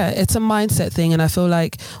habits. Yeah, it's a mindset thing, and I feel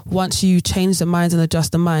like once you change the mind and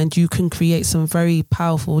adjust the mind, you can create some very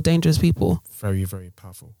powerful, dangerous people. Very, very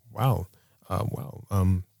powerful. Wow.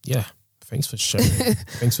 Yeah. Thanks for sharing.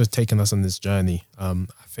 Thanks for taking us on this journey. I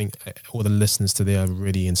think all the listeners today are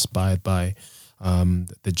really inspired by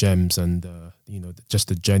the gems and just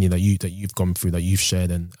the journey that you've gone through, that you've shared,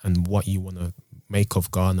 and what you want to make of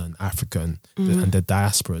Ghana and Africa and the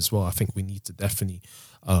diaspora as well. I think we need to definitely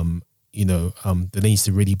there needs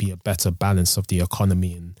to really be a better balance of the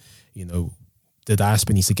economy, and the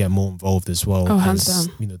diaspora needs to get more involved as well. Hands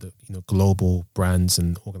down. Global brands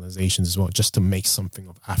and organizations as well, just to make something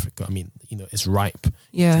of Africa. I mean, it's ripe.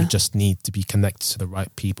 Yeah. We just need to be connected to the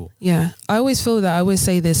right people. Yeah. I always feel that, I always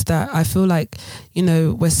say this, that I feel like,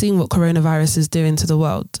 we're seeing what coronavirus is doing to the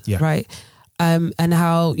world, right? And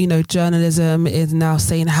how, journalism is now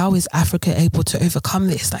saying, how is Africa able to overcome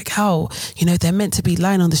this? Like how, they're meant to be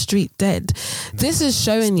lying on the street dead. This is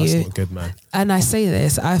showing that's you. Not good, man. And I say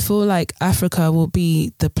this, I feel like Africa will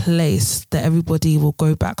be the place that everybody will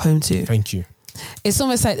go back home to. Thank you. It's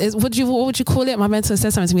almost like, what would you call it? My mentor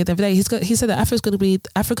said something to me the other day. He said that Africa's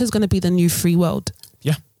going to be the new free world.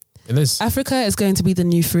 Yeah, it is. Africa is going to be the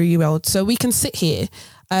new free world. So we can sit here.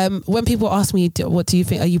 When people ask me, what do you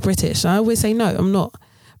think? Are you British? I always say, no, I'm not.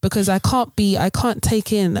 Because I can't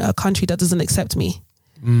take in a country that doesn't accept me.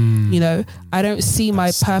 I don't see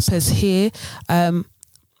my purpose here. I'm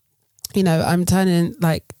turning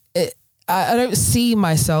like, I don't see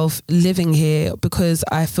myself living here because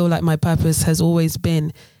I feel like my purpose has always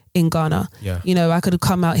been in Ghana. Yeah. I could have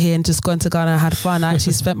come out here and just gone to Ghana and had fun. I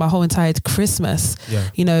actually spent my whole entire Christmas,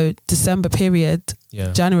 December period,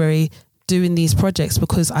 January, doing these projects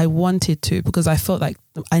because I wanted to, because I felt like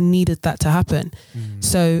I needed that to happen.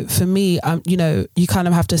 So for me, you kind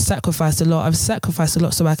of have to sacrifice a lot. I've sacrificed a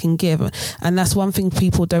lot so I can give. And that's one thing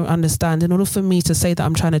people don't understand. In order for me to say that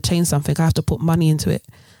I'm trying to change something, I have to put money into it.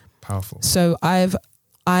 Powerful. So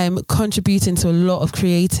I'm contributing to a lot of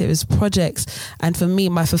creatives projects, and for me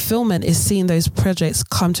my fulfillment is seeing those projects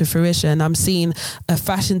come to fruition. I'm seeing a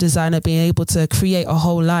fashion designer being able to create a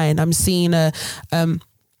whole line. I'm seeing a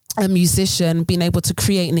musician being able to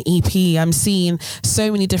create an EP. I'm seeing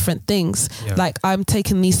so many different things. Like I'm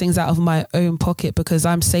taking these things out of my own pocket because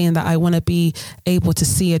I'm saying that I want to be able to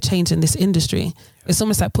see a change in this industry. It's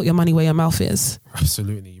almost like put your money where your mouth is.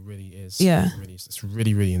 Absolutely, it really is. Yeah. It's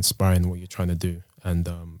really, really inspiring what you're trying to do. And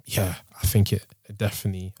I think it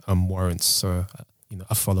definitely warrants a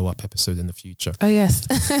follow-up episode in the future. Oh, yes.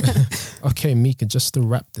 Okay, Mika, just to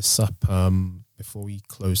wrap this up before we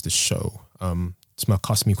close the show, it's my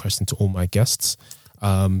customary question to all my guests.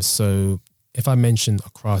 So if I mention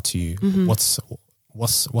Accra to you, what's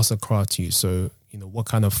Accra to you? So, what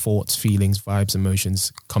kind of thoughts, feelings, vibes,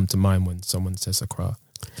 emotions come to mind when someone says Accra?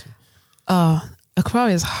 Accra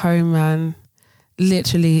is home, man.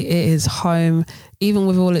 Literally, it is home. Even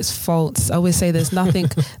with all its faults, I always say there's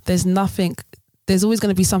always going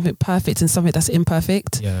to be something perfect and something that's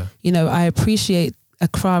imperfect. Yeah. I appreciate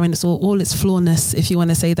Accra and all its flawness, if you want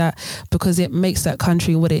to say that, because it makes that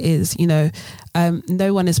country what it is. No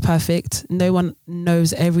one is perfect. No one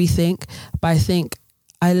knows everything. But I think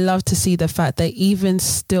I love to see the fact that even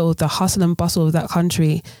still the hustle and bustle of that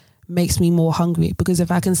country makes me more hungry, because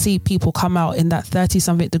if I can see people come out in that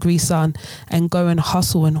 30-something degree sun and go and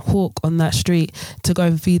hustle and hawk on that street to go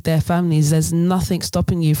and feed their families, there's nothing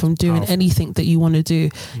stopping you from doing anything that you want to do.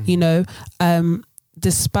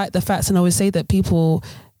 Despite the facts, and I always say that people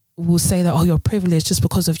will say that, you're privileged just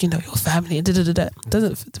because of your family.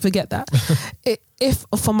 Doesn't forget that. If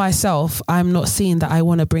for myself I'm not seeing that I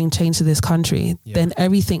want to bring change to this country, then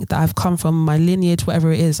everything that I've come from, my lineage,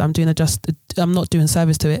 whatever it is, I'm not doing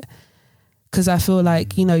service to it. Because I feel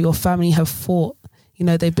like your family have fought.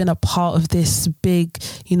 They've been a part of this big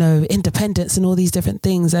independence and all these different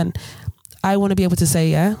things, and I want to be able to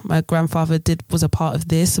say, my grandfather was a part of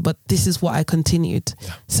this, but this is what I continued.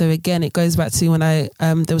 Yeah. So again, it goes back to when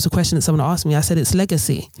there was a question that someone asked me. I said it's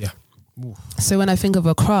legacy. Yeah. Ooh. So when I think of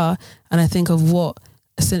Accra and I think of what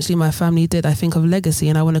essentially my family did, I think of legacy,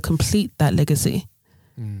 and I want to complete that legacy.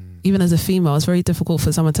 Even as a female, it's very difficult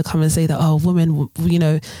for someone to come and say that, women,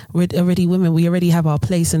 we're already women. We already have our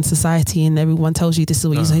place in society, and everyone tells you this is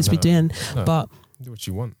what you're supposed to be doing. No. But do what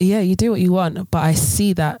you want. Yeah, you do what you want. But I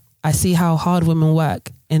see how hard women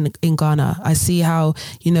work in Ghana. I see how,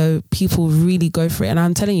 people really go for it. And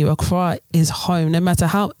I'm telling you, Accra is home. No matter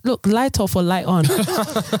how, look, light off or light on.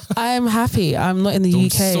 I am happy. I'm not in the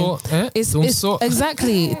UK.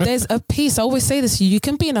 Exactly. There's a peace. I always say this, you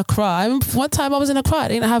can be in Accra. One time I was in Accra, I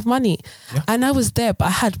didn't have money. Yeah. And I was there, but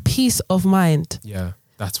I had peace of mind. Yeah,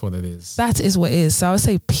 that's what it is. That is what it is. So I would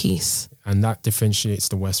say peace. And that differentiates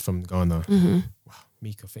the West from Ghana. Mm-hmm.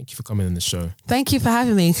 Mika, thank you for coming on the show. Thank you for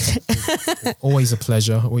having me. Always a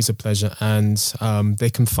pleasure. And they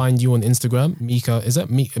can find you on Instagram. Mika, is that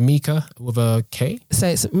Mika with a K? So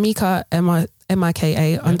it's Mika, Mika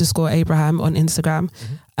 _Abraham on Instagram.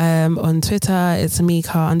 Mm-hmm. On Twitter, it's Mika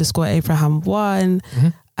 _Abraham 1. Mm-hmm.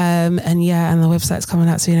 And the website's coming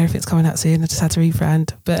out soon. Everything's coming out soon. I just had to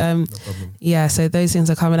rebrand. But no problem. So those things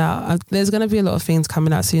are coming out. There's going to be a lot of things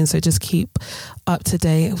coming out soon. So just keep up to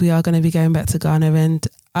date. We are going to be going back to Ghana, and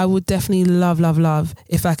I would definitely love,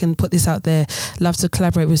 if I can put this out there, love to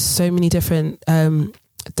collaborate with so many different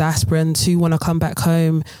diasporans who want to come back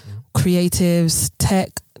home creatives, tech,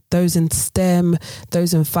 those in STEM,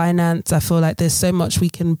 those in finance. I feel like there's so much we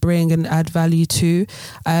can bring and add value to.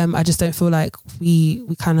 I just don't feel like we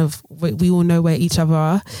all know where each other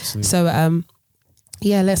are. Absolutely. So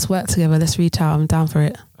yeah, let's work together. Let's reach out. I'm down for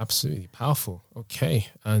it. Absolutely. Powerful. Okay.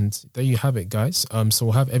 And there you have it, guys. So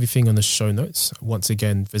we'll have everything on the show notes. Once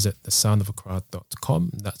again, visit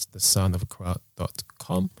thesoundofacrowd.com. That's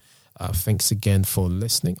thesoundofacrowd.com. Thanks again for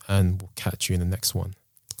listening, and we'll catch you in the next one.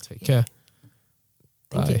 Take care.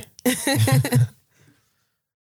 Bye. Thank you.